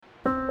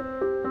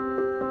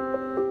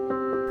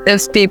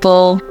If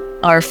people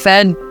are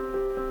fed,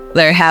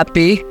 they're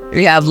happy.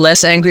 We have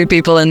less angry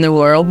people in the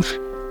world.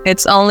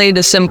 It's only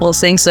the simple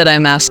things that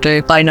I'm after.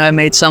 If I know I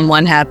made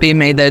someone happy,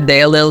 made their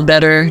day a little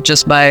better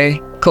just by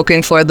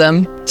cooking for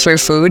them through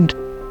food,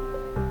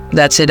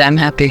 that's it, I'm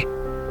happy.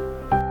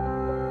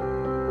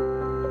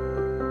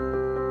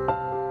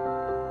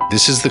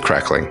 This is The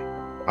Crackling.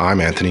 I'm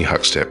Anthony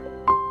Huckstep.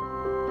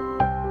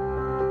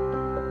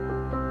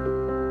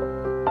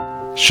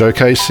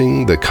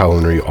 Showcasing the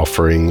culinary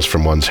offerings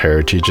from one's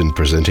heritage and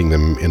presenting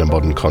them in a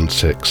modern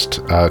context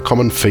are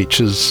common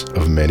features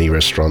of many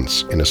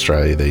restaurants in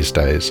Australia these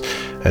days.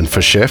 And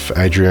for chef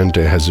Adrianne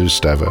De Jesus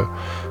Davo,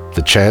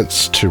 the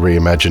chance to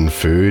reimagine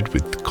food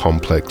with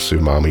complex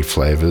umami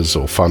flavours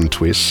or fun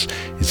twists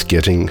is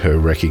getting her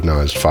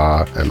recognised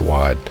far and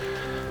wide.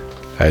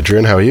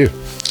 Adrianne, how are you?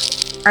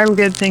 I'm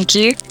good, thank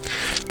you.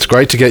 It's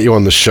great to get you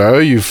on the show.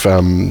 You've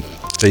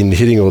been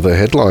hitting all the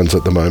headlines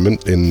at the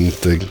moment in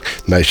the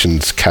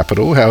nation's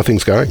capital. How are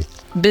things going?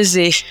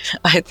 Busy.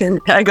 I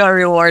think I got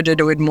rewarded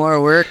with more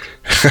work.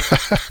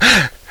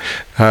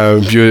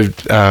 You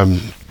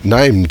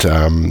named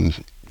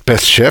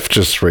Best Chef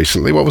just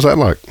recently. What was that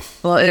like?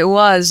 Well, it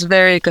was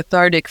very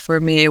cathartic for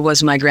me. It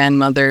was my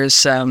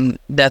grandmother's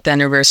death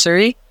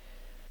anniversary.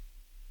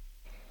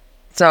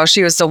 So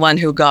she was the one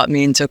who got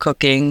me into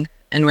cooking.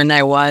 And when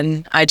I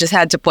won, I just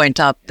had to point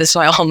out, this is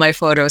why all my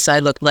photos, I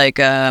looked like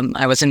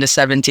I was in the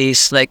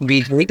 70s, like,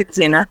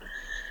 you know?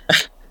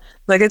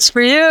 Like, it's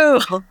for you.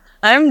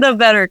 I'm the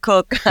better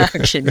cook.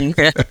 I'm kidding.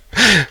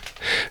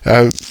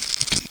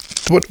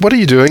 What are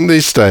you doing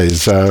these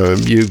days?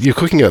 You're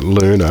cooking at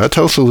Luna.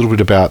 Tell us a little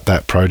bit about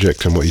that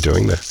project and what you're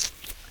doing there.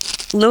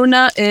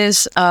 Luna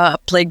is a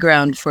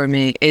playground for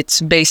me. It's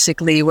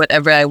basically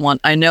whatever I want.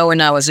 I know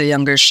when I was a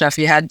younger chef,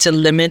 you had to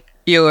limit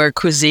your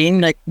cuisine,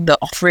 like the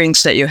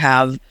offerings that you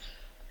have.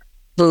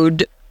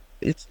 Food,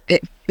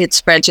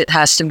 it's French, it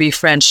has to be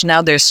French.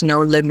 Now there's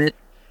no limit.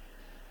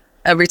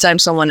 Every time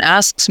someone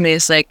asks me,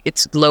 it's like,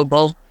 it's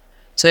global.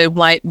 So it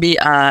might be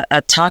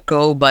a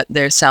taco, but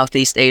there's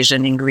Southeast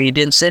Asian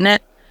ingredients in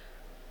it.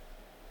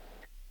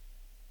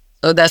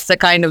 So that's the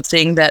kind of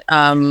thing that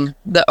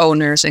the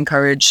owners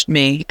encouraged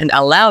me and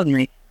allowed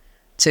me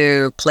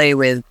to play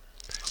with.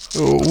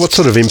 What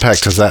sort of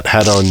impact has that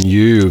had on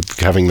you,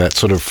 having that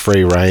sort of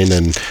free reign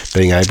and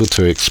being able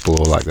to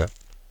explore like that?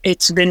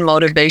 It's been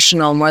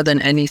motivational more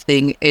than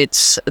anything.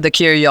 It's the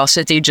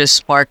curiosity just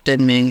sparked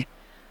in me.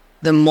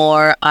 The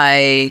more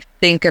I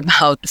think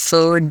about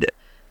food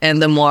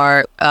and the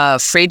more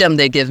freedom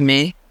they give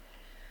me,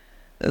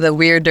 the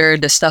weirder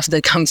the stuff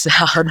that comes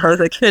out of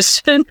the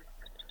kitchen.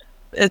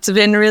 It's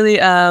been really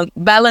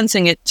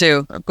balancing it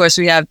too. Of course,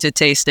 we have to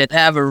taste it. I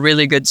have a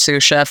really good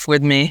sous chef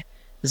with me,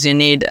 because you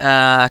need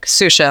a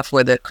sous chef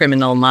with a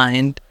criminal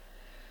mind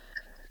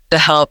to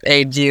help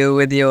aid you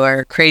with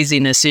your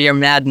craziness, your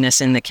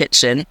madness in the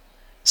kitchen.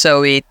 So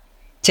we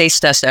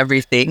taste test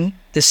everything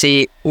to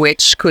see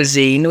which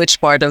cuisine, which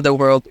part of the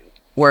world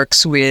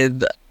works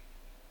with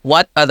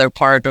what other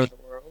part of the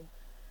world.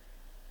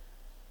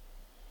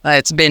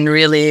 It's been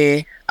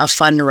really a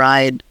fun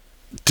ride.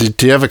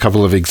 Do you have a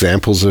couple of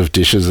examples of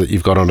dishes that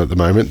you've got on at the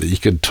moment that you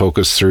could talk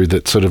us through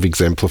that sort of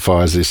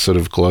exemplifies this sort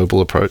of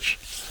global approach?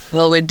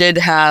 Well, we did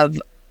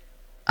have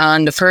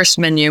on the first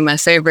menu, my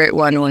favorite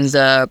one was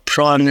a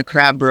prawn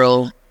crab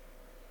roll.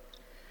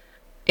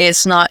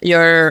 It's not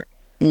your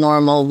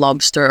normal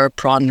lobster or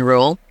prawn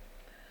roll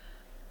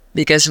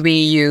because we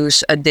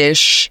use a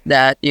dish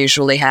that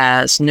usually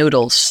has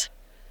noodles.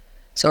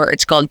 So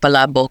it's called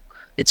palabok.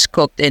 It's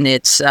cooked in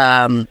its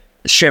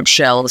shrimp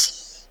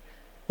shells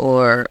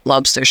or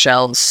lobster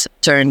shells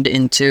turned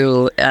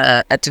into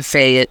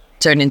etouffee. It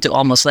turned into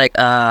almost like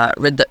a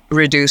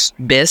reduced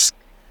bisque.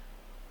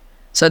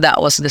 So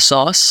that was the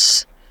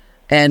sauce,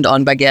 and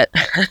on baguette.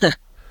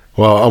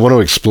 Well, I want to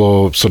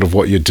explore sort of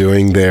what you're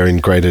doing there in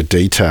greater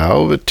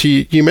detail. But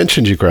you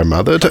mentioned your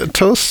grandmother.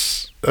 Tell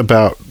us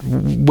about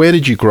where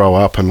did you grow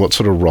up and what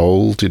sort of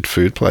role did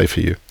food play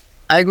for you?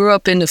 I grew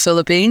up in the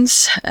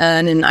Philippines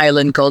and in an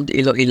island called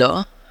Iloilo.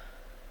 I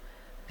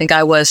think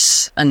I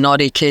was a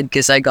naughty kid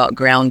because I got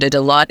grounded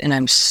a lot and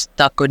I'm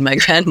stuck with my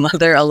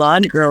grandmother a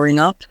lot growing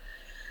up.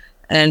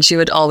 And she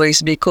would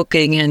always be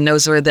cooking, and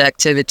those were the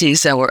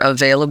activities that were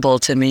available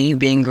to me,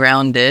 being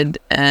grounded.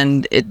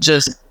 And it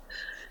just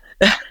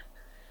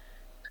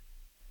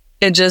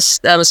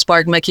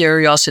sparked my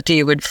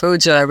curiosity with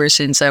food. So ever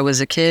since I was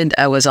a kid,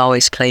 I was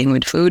always playing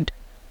with food.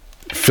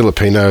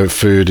 Filipino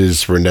food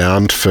is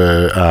renowned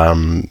for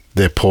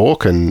their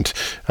pork and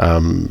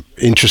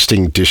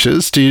interesting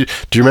dishes. Do you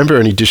remember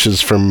any dishes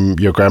from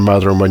your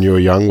grandmother and when you were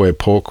young where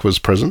pork was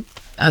present?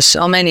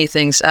 So many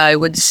things. I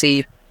would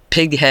see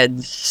pig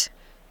heads.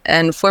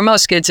 And for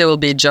most kids, it will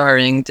be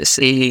jarring to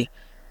see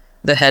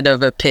the head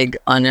of a pig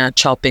on a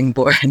chopping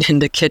board in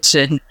the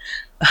kitchen.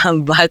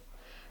 But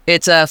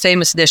it's a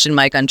famous dish in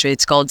my country.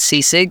 It's called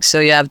sisig.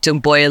 So you have to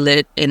boil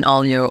it in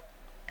all your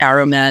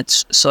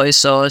aromats, soy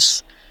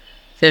sauce,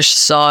 fish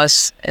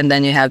sauce, and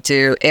then you have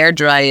to air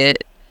dry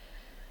it.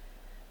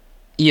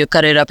 You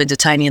cut it up into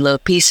tiny little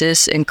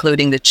pieces,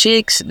 including the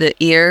cheeks, the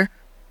ear,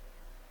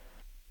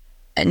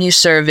 and you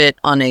serve it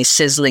on a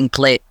sizzling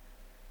plate.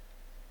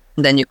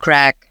 And then you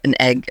crack an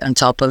egg on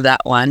top of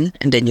that one,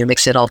 and then you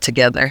mix it all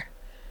together.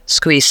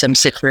 Squeeze some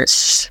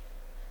citrus.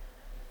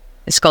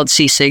 It's called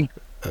sisig.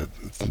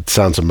 It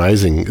sounds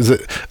amazing.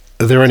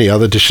 Are there any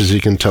other dishes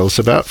you can tell us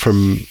about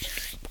from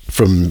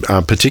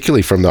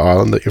particularly from the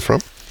island that you're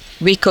from?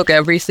 We cook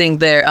everything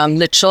there.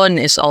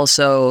 Lechon is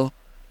also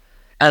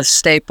a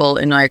staple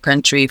in our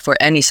country for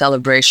any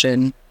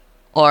celebration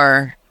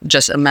or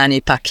just a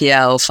Manny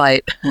Pacquiao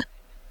fight.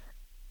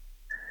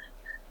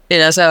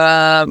 It has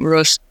a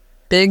roast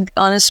pig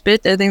on a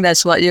spit. I think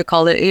that's what you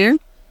call it here.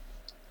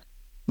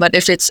 But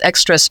if it's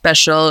extra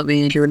special,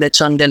 we do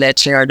lechon de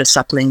leche or the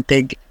suckling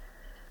pig.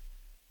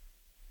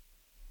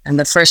 And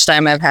the first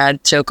time I've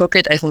had to cook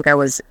it, I think I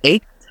was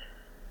 8.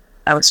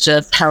 I was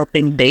just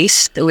helping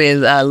baste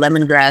with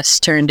lemongrass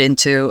turned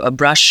into a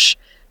brush,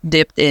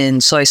 dipped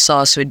in soy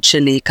sauce with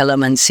chili,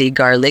 calamansi,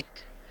 garlic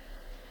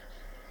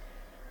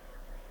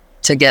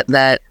to get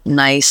that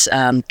nice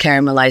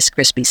caramelized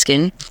crispy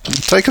skin.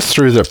 Take us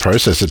through the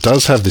process. It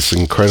does have this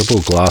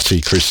incredible glassy,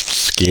 crisp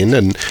skin,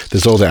 and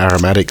there's all the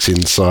aromatics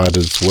inside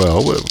as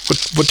well.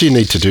 What do you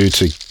need to do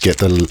to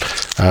get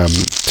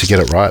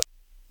it right?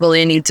 Well,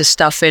 you need to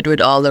stuff it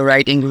with all the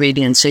right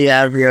ingredients. So you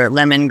have your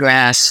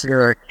lemongrass,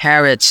 your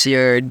carrots,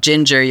 your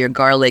ginger, your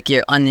garlic,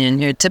 your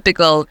onion, your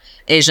typical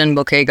Asian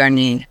bouquet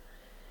garni.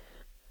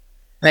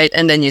 Right?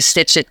 And then you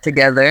stitch it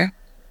together.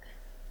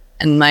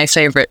 And my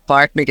favorite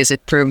part, because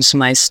it proves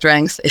my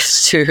strength,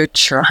 is to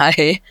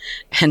try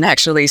and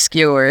actually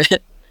skewer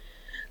it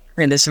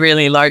with this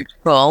really large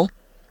bowl.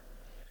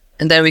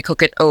 And then we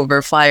cook it over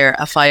a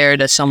fire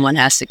that someone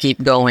has to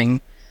keep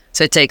going.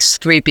 So it takes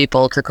 3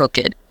 people to cook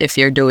it if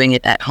you're doing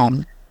it at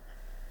home.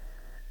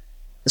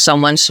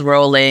 Someone's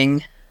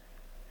rolling,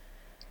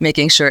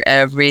 making sure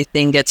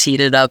everything gets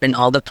heated up in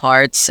all the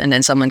parts, and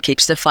then someone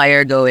keeps the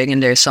fire going,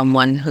 and there's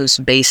someone who's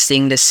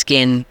basting the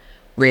skin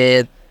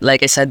with,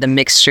 like I said, the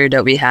mixture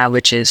that we have,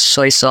 which is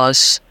soy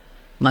sauce,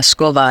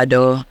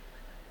 muscovado,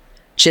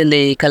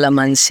 chili,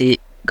 calamansi,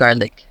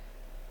 garlic.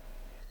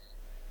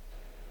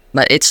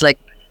 But it's like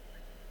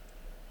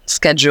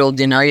scheduled,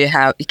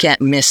 you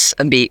can't miss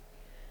a beat.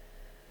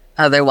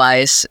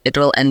 Otherwise, it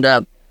will end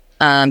up,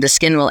 the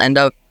skin will end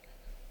up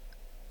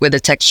with the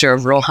texture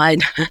of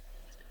rawhide.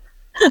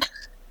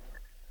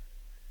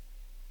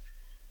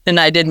 And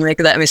I did make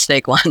that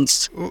mistake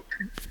once.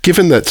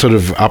 Given that sort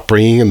of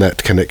upbringing and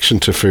that connection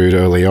to food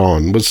early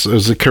on,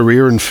 was a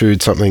career in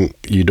food something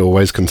you'd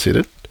always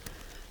considered?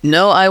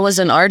 No, I was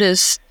an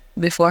artist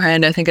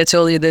beforehand. I think I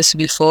told you this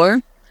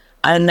before.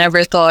 I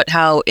never thought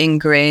how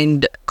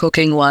ingrained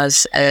cooking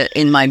was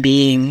in my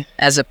being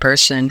as a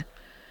person.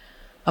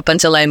 Up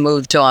until I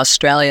moved to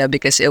Australia,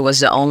 because it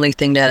was the only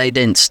thing that I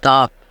didn't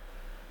stop.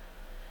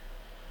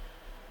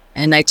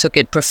 And I took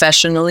it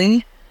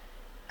professionally,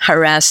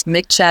 harassed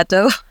Mick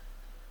Chatto,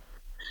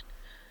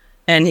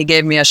 and he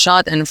gave me a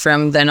shot, and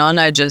from then on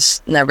I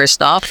just never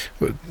stopped.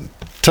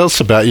 Tell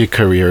us about your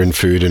career in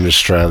food in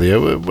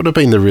Australia. What have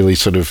been the really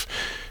sort of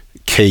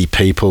key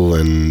people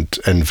and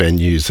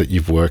venues that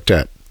you've worked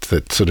at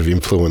that sort of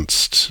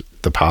influenced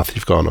the path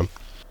you've gone on?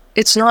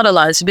 It's not a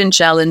lot. It's been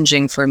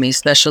challenging for me,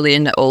 especially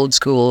in the old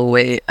school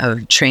way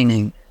of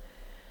training.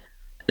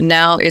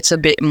 Now it's a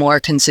bit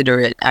more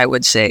considerate, I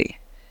would say.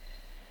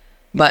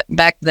 But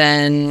back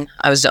then,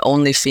 I was the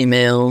only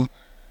female.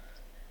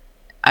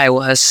 I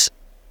was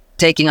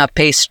taking up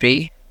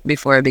pastry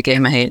before I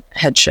became a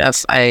head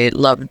chef. I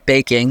loved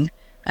baking.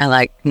 I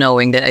liked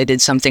knowing that I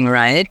did something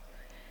right.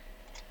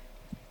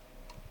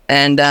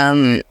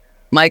 And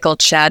Michael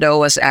Chatto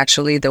was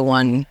actually the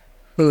one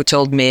who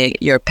told me,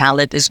 your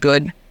palate is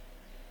good.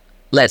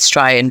 Let's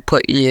try and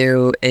put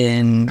you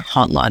in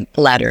hot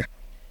ladder.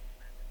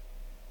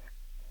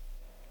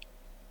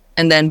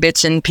 And then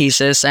bits and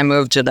pieces, I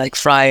moved to like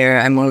fryer,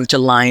 I moved to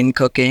line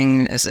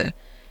cooking as a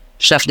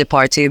chef de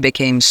partie,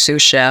 became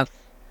sous chef.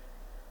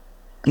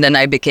 And then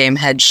I became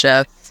head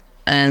chef.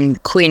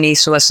 And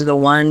Queenie's was the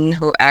one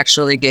who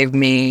actually gave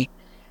me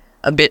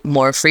a bit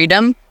more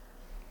freedom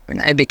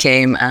when I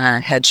became a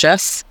head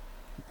chef.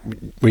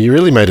 Well, you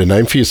really made a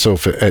name for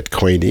yourself at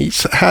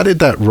Queenie's. How did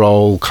that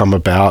role come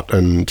about,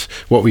 and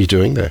what were you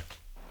doing there?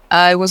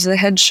 I was the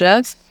head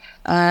chef,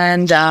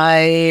 and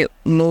I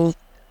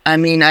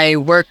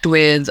worked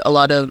with a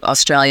lot of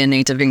Australian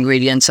native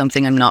ingredients,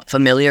 something I'm not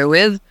familiar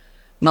with.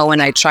 But when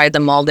I tried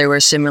them all, they were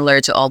similar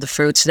to all the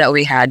fruits that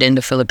we had in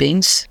the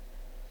Philippines.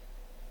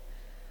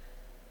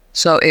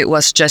 So it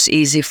was just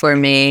easy for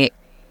me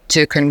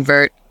to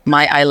convert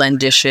my island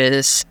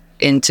dishes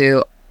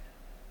into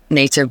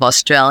native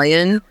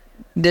Australian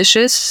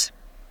dishes.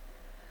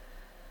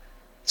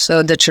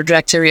 So the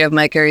trajectory of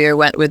my career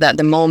went with that.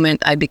 The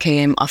moment I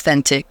became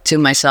authentic to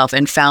myself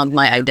and found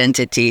my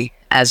identity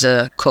as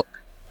a cook.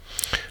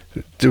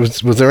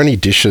 Was there any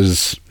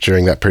dishes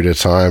during that period of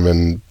time,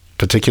 and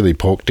particularly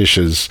pork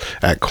dishes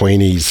at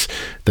Queenie's,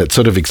 that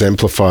sort of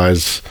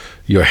exemplifies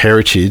your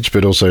heritage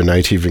but also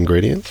native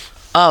ingredients?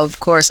 Oh, of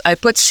course. I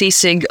put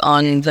sisig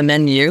on the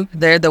menu.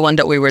 They're the one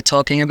that we were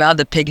talking about,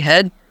 the pig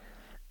head.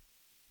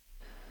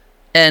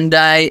 And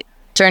I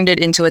turned it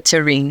into a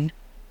terrine.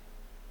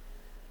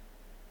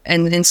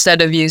 And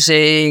instead of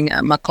using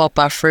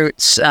macopa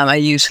fruits, I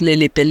used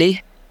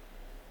lili-pili,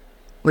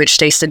 which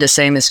tasted the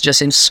same, it's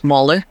just in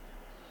smaller.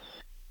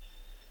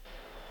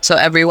 So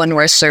everyone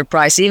was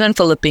surprised, even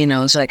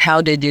Filipinos, like,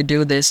 how did you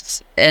do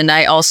this? And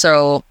I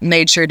also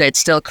made sure that it's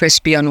still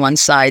crispy on one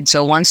side.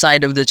 So one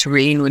side of the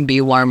terrine would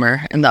be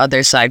warmer and the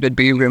other side would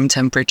be room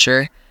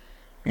temperature.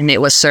 And it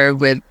was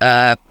served with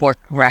pork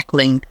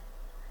crackling.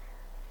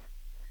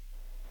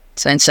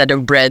 So instead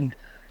of bread.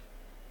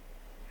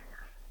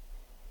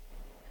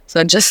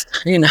 So just,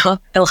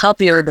 it'll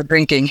help you with the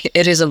drinking.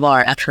 It is a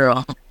bar after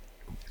all.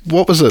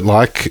 What was it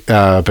like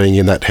being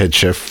in that head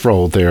chef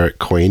role there at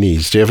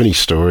Queenie's? Do you have any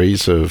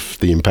stories of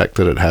the impact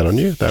that it had on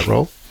you, that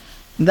role?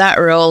 That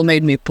role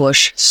made me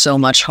push so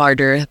much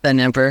harder than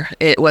ever.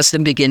 It was the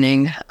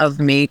beginning of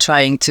me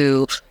trying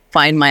to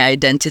find my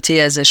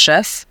identity as a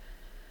chef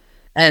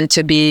and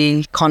to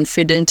be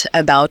confident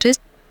about it.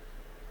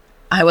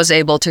 I was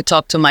able to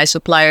talk to my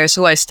suppliers,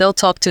 who I still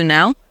talk to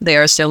now. They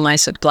are still my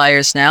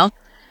suppliers now,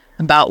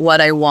 about what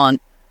I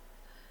want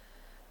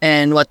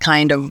and what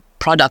kind of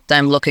product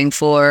I'm looking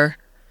for.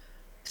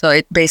 So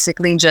it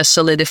basically just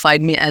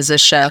solidified me as a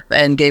chef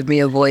and gave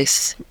me a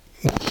voice.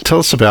 Tell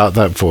us about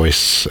that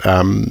voice.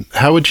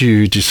 How would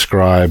you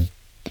describe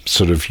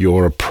sort of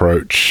your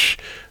approach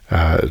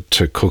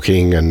to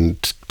cooking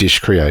and dish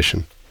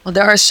creation? Well,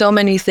 there are so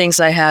many things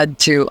I had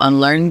to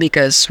unlearn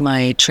because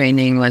my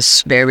training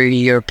was very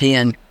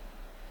European.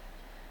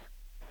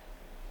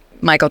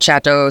 Michael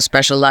Chateau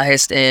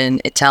specialized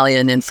in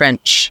Italian and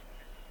French.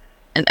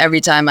 And every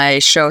time I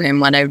show him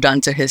what I've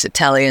done to his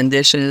Italian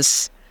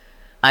dishes,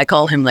 I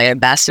call him like, I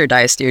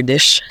bastardized your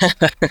dish.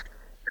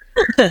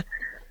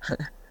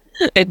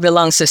 It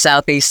belongs to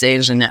Southeast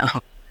Asia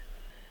now.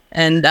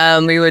 And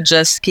we would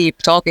just keep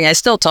talking. I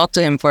still talk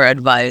to him for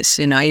advice,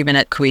 even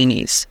at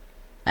Queenie's.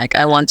 Like,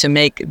 I want to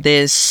make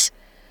this,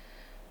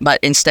 but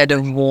instead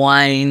of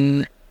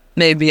wine,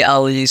 maybe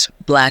I'll use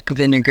black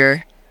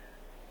vinegar.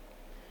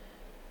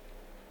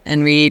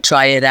 And we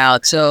try it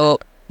out. So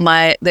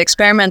the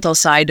experimental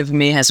side of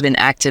me has been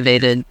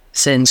activated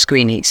since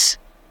Queenie's.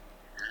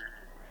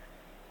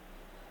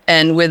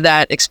 And with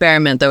that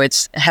experiment, though,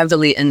 it's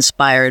heavily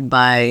inspired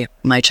by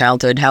my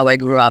childhood, how I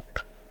grew up.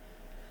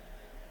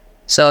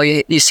 So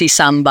you see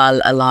sambal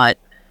a lot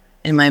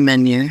in my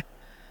menu.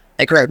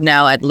 Like right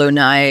now at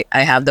Luna,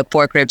 I have the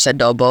pork ribs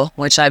adobo,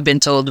 which I've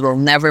been told will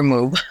never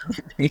move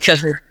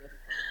because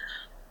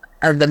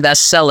of the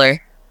bestseller.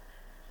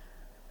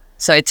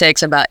 So it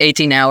takes about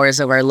 18 hours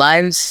of our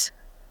lives,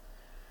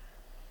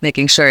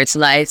 making sure it's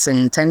light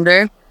and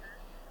tender.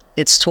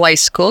 It's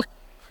twice cooked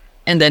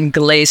and then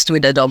glazed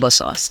with adobo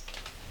sauce.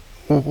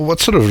 What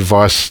sort of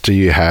advice do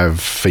you have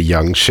for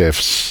young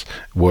chefs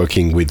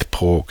working with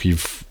pork?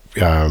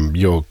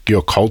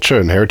 Your culture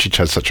and heritage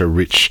has such a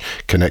rich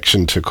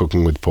connection to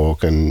cooking with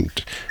pork, and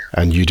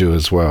you do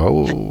as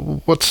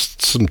well. What's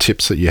some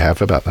tips that you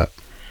have about that?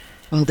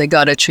 Well, they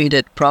gotta treat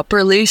it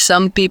properly.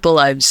 Some people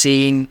I've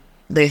seen,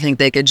 they think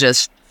they could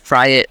just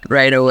fry it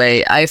right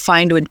away. I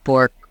find with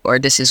pork, or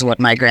this is what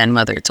my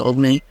grandmother told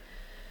me,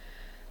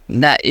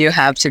 that you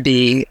have to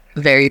be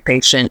very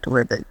patient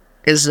with it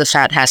because the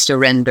fat has to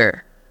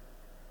render.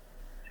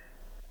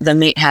 The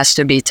meat has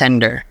to be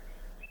tender.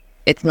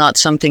 It's not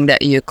something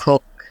that you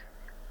cook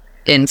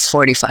in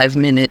 45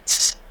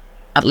 minutes,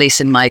 at least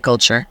in my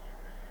culture.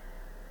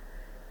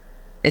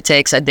 It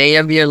takes a day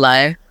of your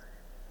life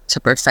to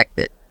perfect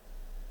it.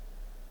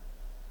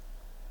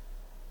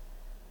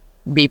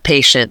 Be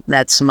patient.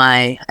 That's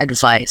my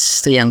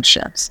advice to young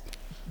chefs.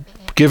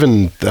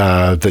 Given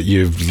that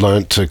you've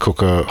learnt to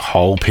cook a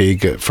whole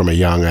pig from a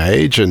young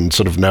age and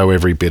sort of know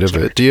every bit of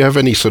it, do you have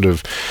any sort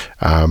of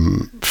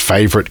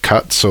favourite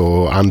cuts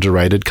or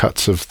underrated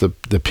cuts of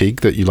the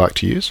pig that you like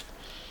to use?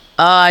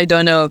 I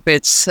don't know if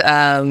it's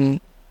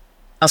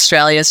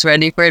Australia's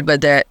ready for it,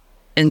 but the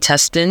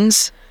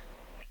intestines.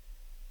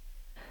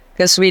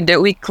 Because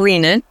we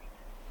clean it.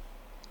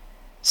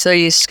 So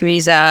you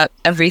squeeze out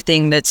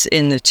everything that's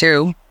in the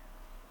tube.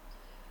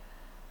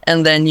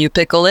 And then you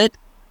pickle it.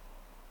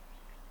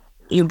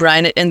 You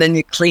brine it and then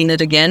you clean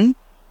it again.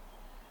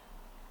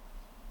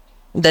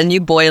 Then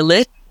you boil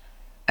it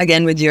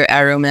again with your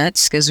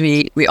aromats because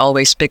we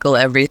always pickle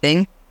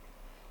everything.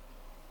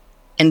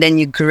 And then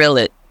you grill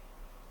it.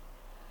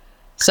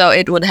 So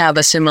it would have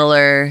a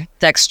similar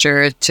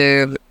texture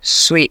to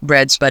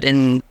sweetbreads but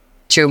in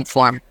tube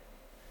form.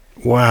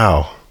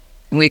 Wow.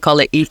 We call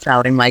it eat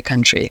out in my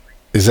country.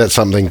 Is that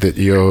something that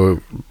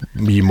you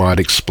might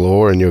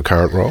explore in your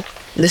current role?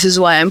 This is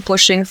why I'm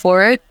pushing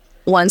for it.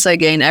 Once I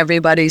gain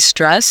everybody's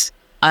trust,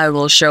 I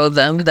will show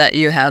them that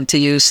you have to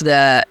use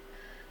the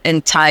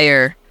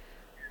entire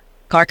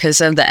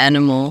carcass of the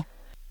animal.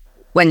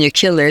 When you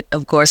kill it,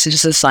 of course, it's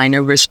just a sign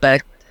of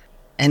respect.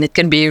 And it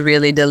can be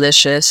really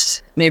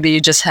delicious. Maybe you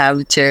just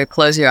have to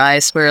close your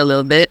eyes for a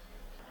little bit.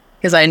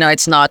 Because I know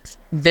it's not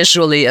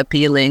visually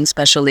appealing,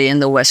 especially in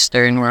the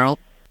Western world.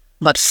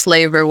 But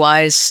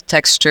flavor-wise,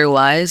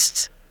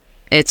 texture-wise,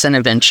 It's an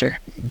adventure.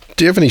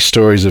 Do you have any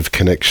stories of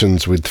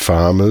connections with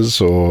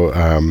farmers or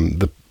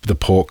the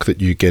pork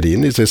that you get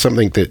in? Is there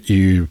something that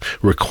you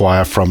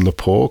require from the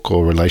pork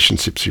or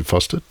relationships you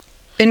fostered?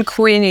 In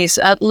Queenies,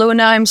 at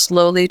Luna, I'm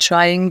slowly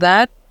trying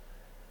that.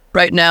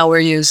 Right now, we're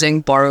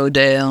using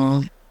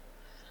Borrowdale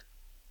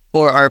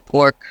for our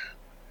pork.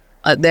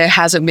 There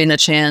hasn't been a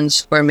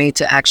chance for me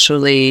to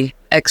actually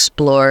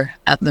explore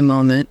at the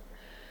moment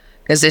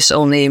because it's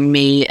only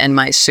me and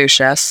my sous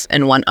chef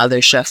and one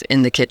other chef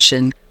in the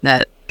kitchen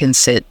that can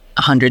sit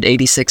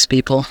 186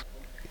 people.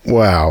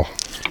 Wow.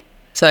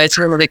 So it's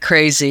really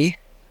crazy.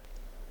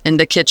 And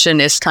the kitchen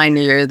is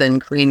tinier than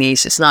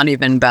Queenie's. It's not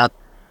even about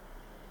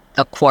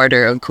a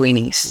quarter of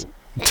Queenie's.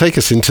 Take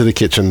us into the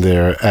kitchen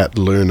there at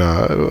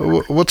Luna.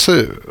 What's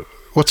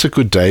a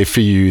good day for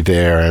you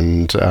there,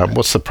 and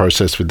what's the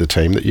process with the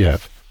team that you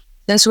have?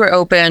 Since we're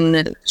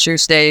open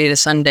Thursday to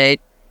Sunday,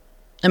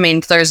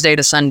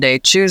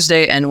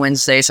 Tuesday and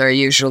Wednesdays are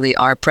usually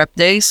our prep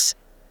days.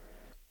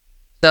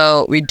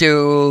 So we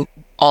do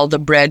all the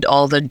bread,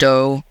 all the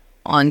dough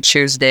on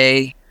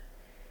Tuesday,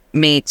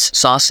 meats,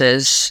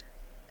 sauces,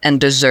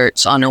 and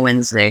desserts on a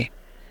Wednesday.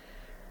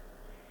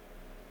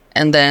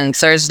 And then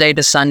Thursday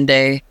to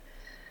Sunday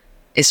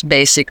is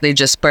basically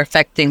just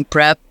perfecting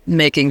prep,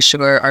 making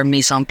sure our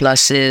mise en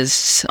place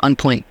is on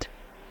point.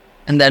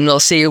 And then we'll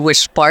see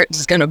which part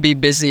is going to be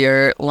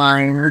busier,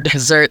 line or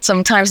dessert.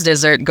 Sometimes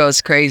dessert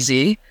goes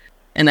crazy.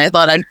 And I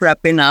thought I'd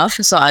prep enough,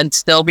 so I'd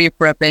still be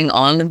prepping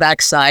on the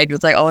backside.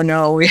 It's like, oh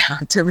no, we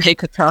have to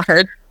make it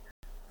hard.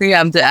 We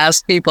have to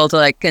ask people to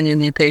like, can you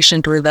be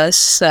patient with us?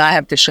 So I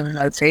have to show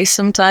my face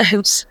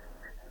sometimes.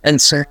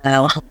 And so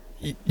now.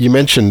 You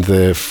mentioned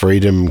the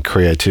freedom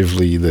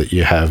creatively that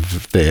you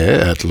have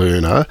there at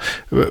Luna.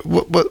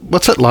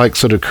 What's it like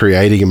sort of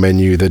creating a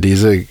menu that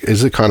is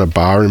a kind of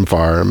bar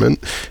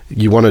environment?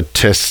 You want to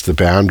test the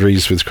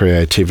boundaries with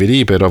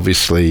creativity, but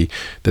obviously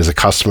there's a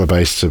customer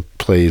base to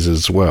please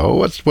as well.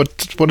 What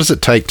does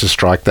it take to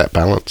strike that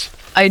balance?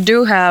 I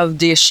do have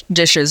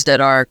dishes that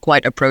are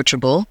quite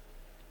approachable.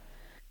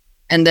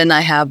 And then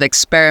I have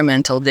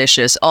experimental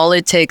dishes. All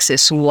it takes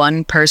is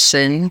one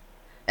person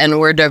and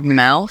word of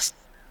mouth.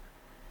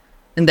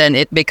 And then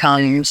it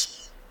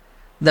becomes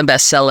the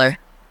bestseller.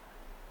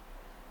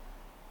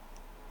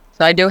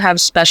 So I do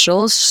have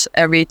specials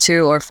every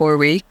 2 or 4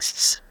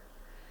 weeks.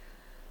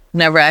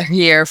 Whenever I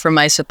hear from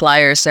my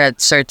suppliers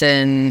that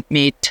certain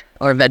meat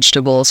or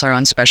vegetables are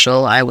on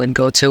special, I would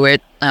go to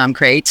it,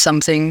 create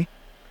something,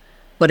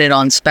 put it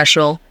on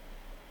special.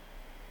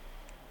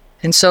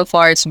 And so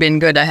far it's been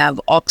good. I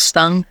have ox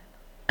tongue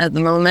at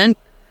the moment.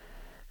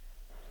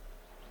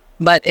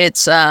 But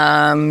it's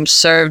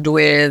served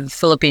with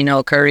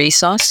Filipino curry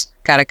sauce,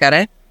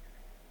 kare-kare.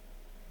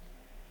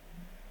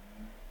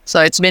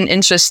 So it's been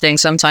interesting.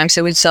 Sometimes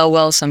it would sell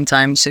well,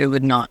 sometimes it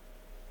would not.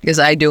 Because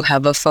I do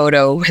have a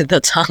photo with the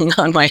tongue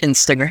on my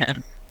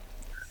Instagram.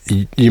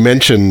 You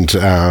mentioned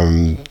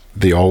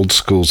the old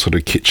school sort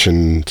of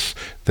kitchens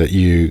that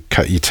you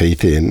cut your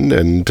teeth in,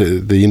 and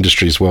the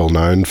industry is well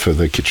known for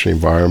the kitchen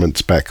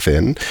environments back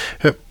then.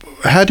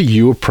 How do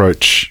you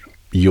approach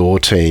your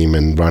team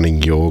and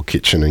running your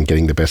kitchen and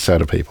getting the best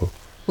out of people?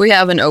 We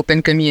have an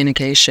open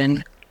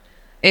communication.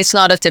 It's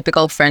not a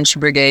typical French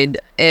brigade.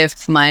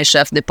 If my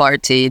chef de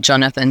partie,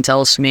 Jonathan,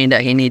 tells me that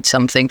he needs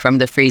something from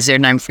the freezer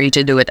and I'm free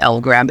to do it,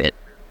 I'll grab it.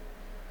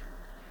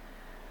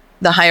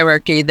 The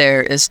hierarchy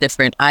there is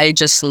different. I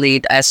just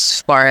lead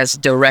as far as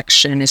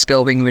direction is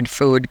going with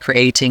food,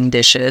 creating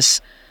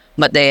dishes.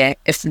 But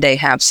if they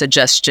have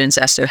suggestions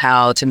as to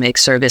how to make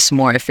service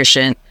more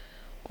efficient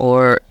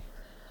or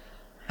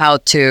how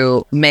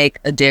to make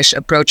a dish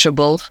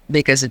approachable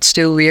because it's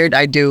too weird,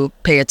 I do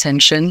pay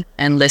attention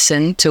and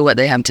listen to what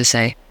they have to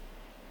say.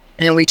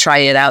 And we try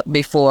it out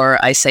before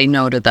I say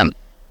no to them.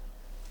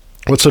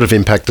 What sort of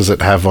impact does it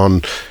have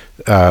on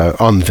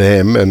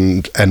them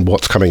and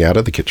what's coming out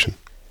of the kitchen?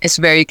 It's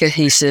very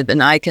cohesive,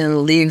 and I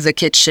can leave the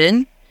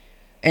kitchen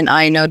and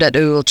I know that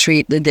they will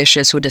treat the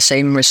dishes with the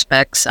same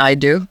respects I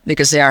do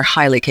because they are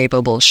highly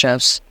capable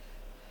chefs.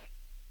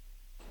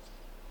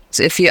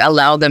 So if you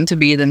allow them to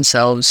be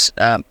themselves,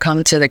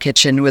 come to the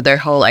kitchen with their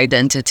whole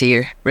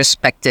identity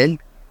respected,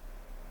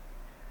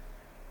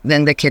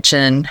 then the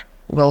kitchen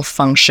will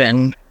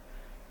function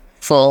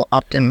full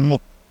optimal.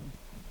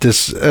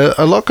 There's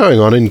a lot going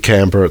on in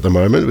Canberra at the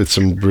moment with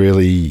some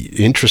really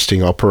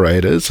interesting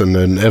operators and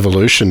an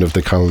evolution of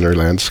the culinary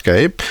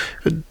landscape.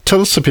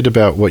 Tell us a bit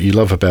about what you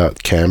love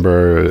about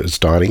Canberra's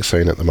dining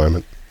scene at the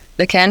moment.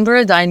 The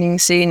Canberra dining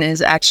scene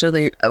is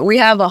actually, we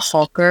have a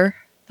hawker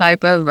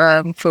type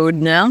of food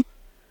now,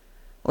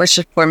 which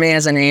for me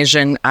as an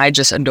Asian, I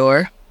just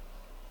adore.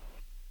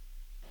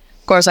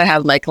 Of course, I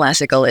have like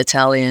classical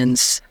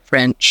Italians,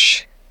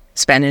 French,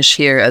 Spanish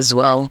here as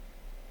well.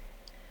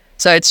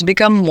 So it's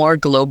become more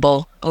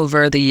global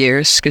over the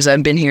years because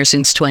I've been here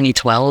since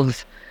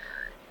 2012.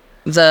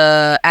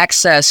 The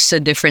access to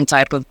different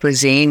type of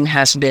cuisine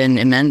has been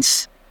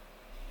immense.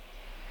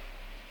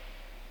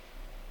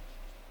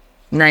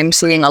 And I'm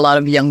seeing a lot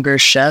of younger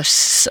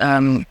chefs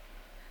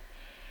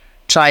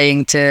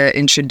trying to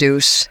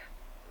introduce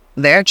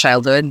their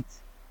childhood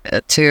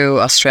to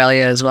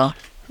Australia as well.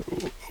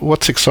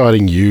 What's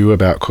exciting you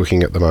about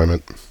cooking at the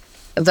moment?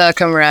 The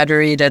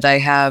camaraderie that I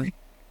have,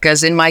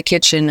 because in my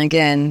kitchen,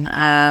 again,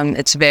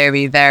 it's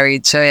very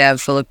varied. So I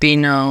have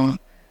Filipino,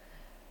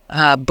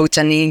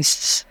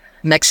 Bhutanese,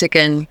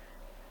 Mexican.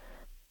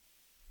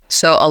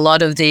 So a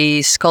lot of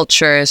these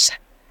cultures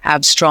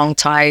have strong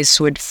ties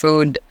with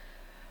food,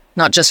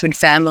 not just with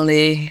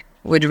family,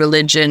 with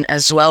religion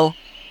as well.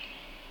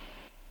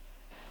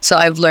 So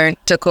I've learned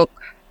to cook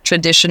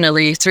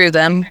traditionally through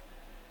them,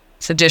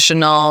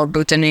 traditional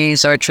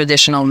Bhutanese or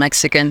traditional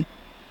Mexican.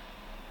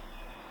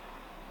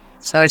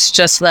 So it's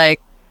just like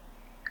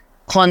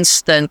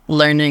constant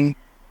learning.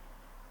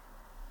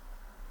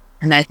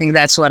 And I think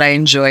that's what I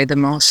enjoy the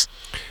most.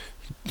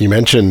 You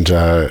mentioned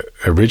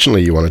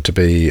originally you wanted to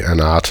be an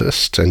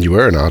artist, and you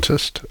were an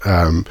artist.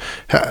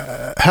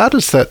 How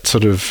does that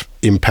sort of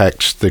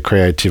impact the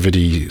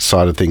creativity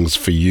side of things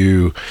for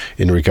you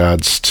in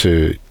regards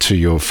to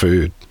your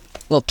food?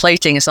 Well,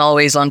 plating is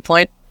always on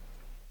point.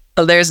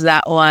 So there's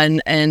that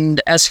one.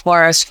 And as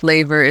far as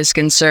flavor is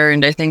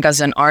concerned, I think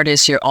as an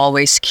artist, you're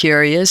always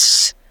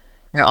curious.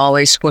 You're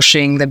always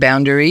pushing the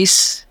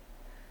boundaries.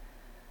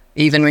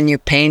 Even when you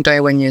paint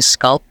or when you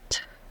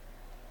sculpt,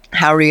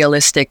 how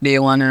realistic do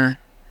you want to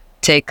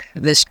take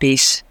this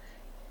piece?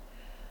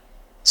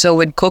 So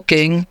with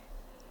cooking,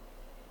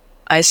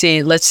 I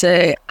see, let's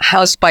say,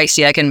 how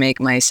spicy I can make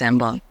my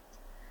sambal.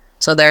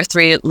 So there are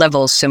 3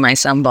 levels to my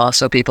sambal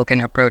so people can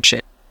approach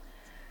it.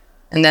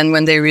 And then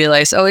when they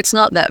realize, oh, it's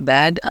not that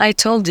bad, I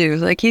told you,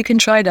 like, you can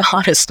try the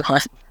hottest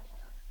one.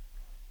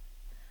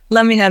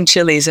 Let me have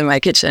chilies in my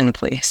kitchen,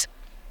 please.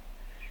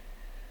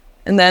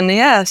 And then,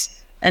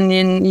 yes. And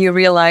then you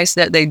realize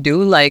that they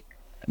do like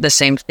the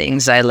same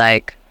things I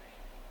like.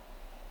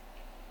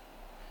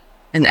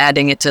 And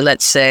adding it to,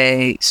 let's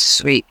say,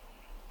 sweet.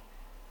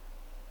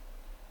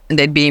 And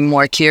they'd be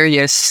more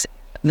curious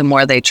the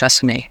more they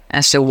trust me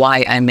as to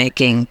why I'm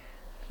making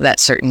that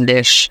certain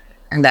dish.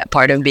 And that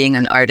part of being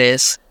an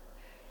artist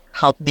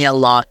helped me a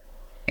lot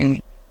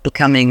in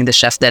becoming the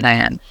chef that I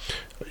am.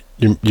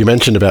 You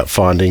mentioned about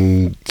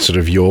finding sort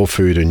of your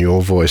food and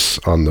your voice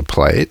on the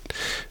plate.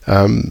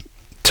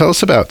 Tell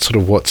us about sort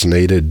of what's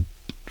needed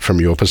from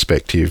your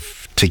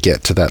perspective to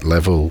get to that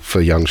level for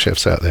young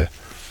chefs out there.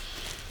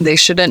 They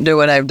shouldn't do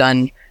what I've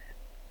done,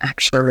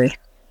 actually.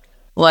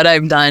 What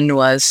I've done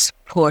was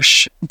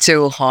push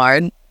too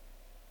hard.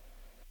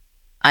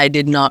 I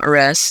did not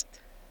rest.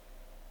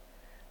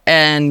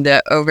 And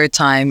over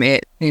time,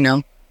 it,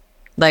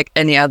 like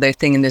any other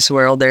thing in this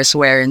world, there's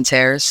wear and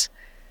tears.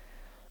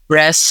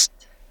 Rest,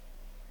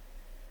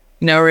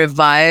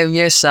 revive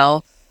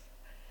yourself,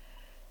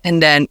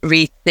 and then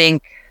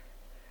rethink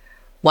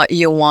what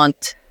you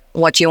want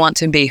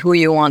to be, who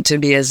you want to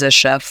be as a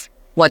chef,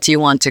 what you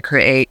want to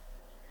create,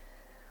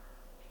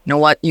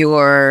 what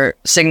your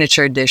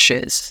signature dish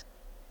is.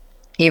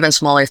 Even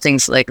smaller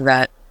things like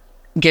that.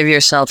 Give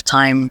yourself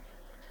time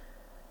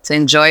to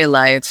enjoy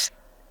life,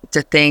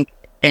 to think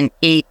and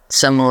eat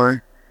some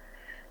more.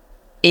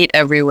 Eat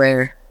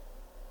everywhere.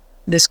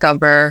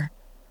 Discover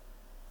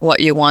what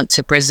you want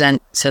to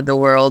present to the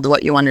world,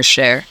 what you want to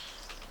share.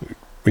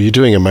 Well, you're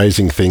doing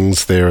amazing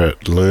things there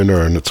at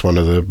Luna, and it's one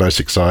of the most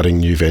exciting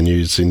new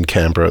venues in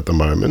Canberra at the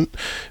moment.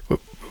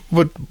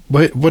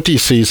 What do you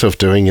see yourself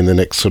doing in the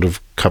next sort of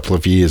couple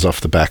of years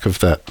off the back of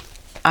that?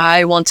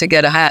 I want to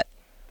get a hat.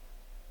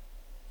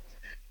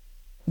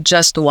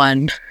 Just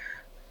one.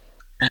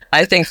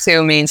 I think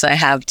 2 means I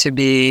have to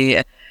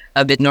be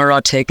a bit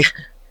neurotic.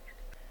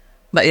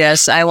 But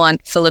yes, I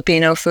want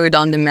Filipino food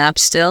on the map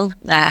still.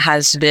 That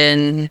has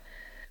been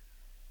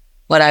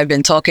what I've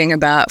been talking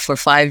about for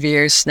 5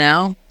 years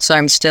now. So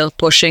I'm still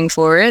pushing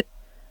for it.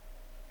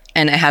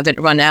 And I haven't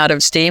run out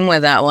of steam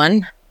with that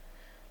one.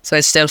 So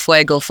it's still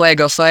fuego,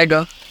 fuego,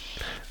 fuego.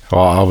 Oh,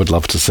 I would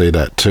love to see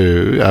that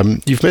too.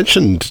 You've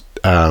mentioned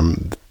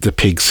the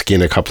pig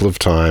skin a couple of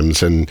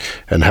times and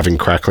having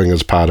crackling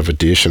as part of a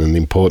dish and the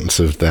importance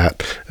of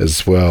that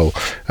as well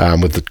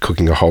with the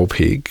cooking a whole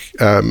pig.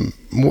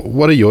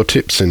 What are your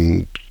tips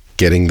in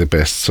getting the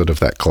best sort of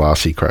that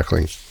glassy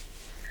crackling?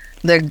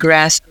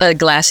 The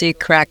glassy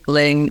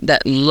crackling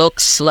that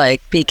looks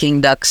like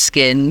Peking duck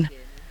skin.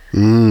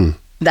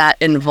 That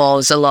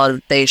involves a lot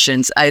of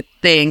patience. I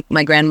think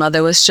my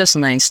grandmother was just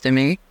nice to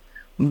me,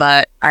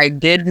 but I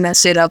did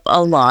mess it up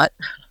a lot.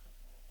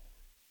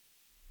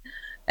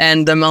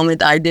 And the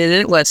moment I did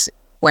it was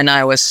when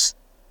I was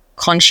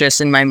conscious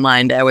in my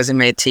mind. I was in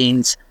my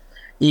teens.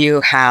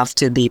 You have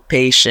to be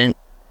patient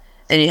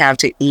and you have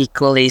to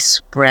equally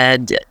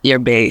spread your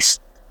base.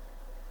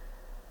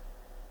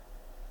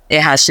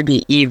 It has to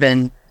be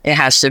even. It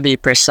has to be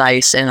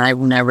precise, and I've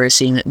never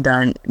seen it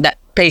done. That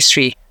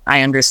pastry,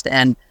 I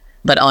understand,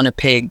 but on a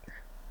pig,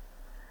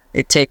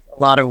 it takes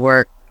a lot of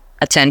work.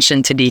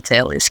 Attention to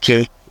detail is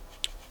key.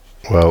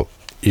 Well,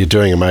 you're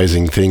doing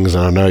amazing things,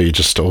 and I know you're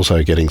just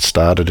also getting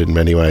started in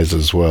many ways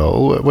as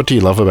well. What do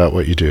you love about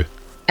what you do?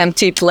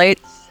 Empty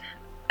plates.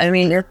 I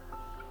mean,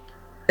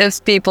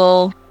 if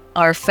people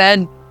are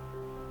fed,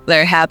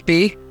 they're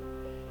happy.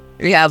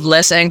 we have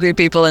less angry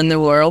people in the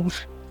world.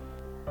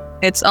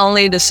 It's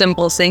only the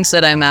simple things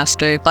that I'm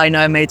after. If I know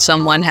I made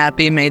someone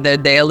happy, made their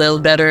day a little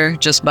better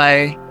just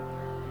by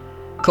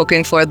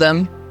cooking for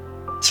them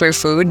through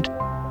food,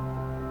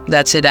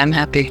 that's it, I'm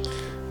happy.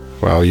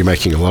 Well, you're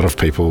making a lot of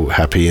people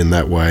happy in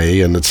that way,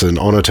 and it's an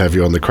honour to have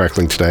you on the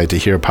Crackling today to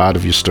hear a part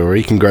of your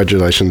story.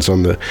 Congratulations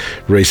on the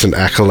recent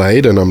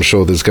accolade, and I'm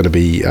sure there's going to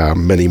be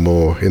many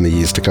more in the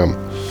years to come.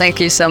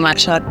 Thank you so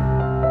much, Hod.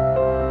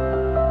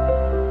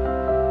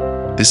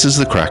 This is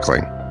The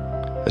Crackling,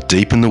 a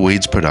Deep in the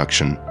Weeds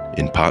production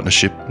in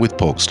partnership with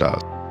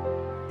Porkstars.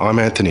 I'm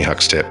Anthony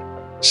Huckstep.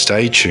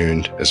 Stay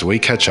tuned as we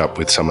catch up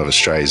with some of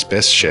Australia's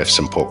best chefs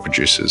and pork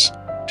producers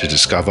to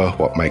discover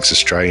what makes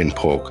Australian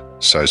pork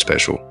so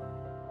special.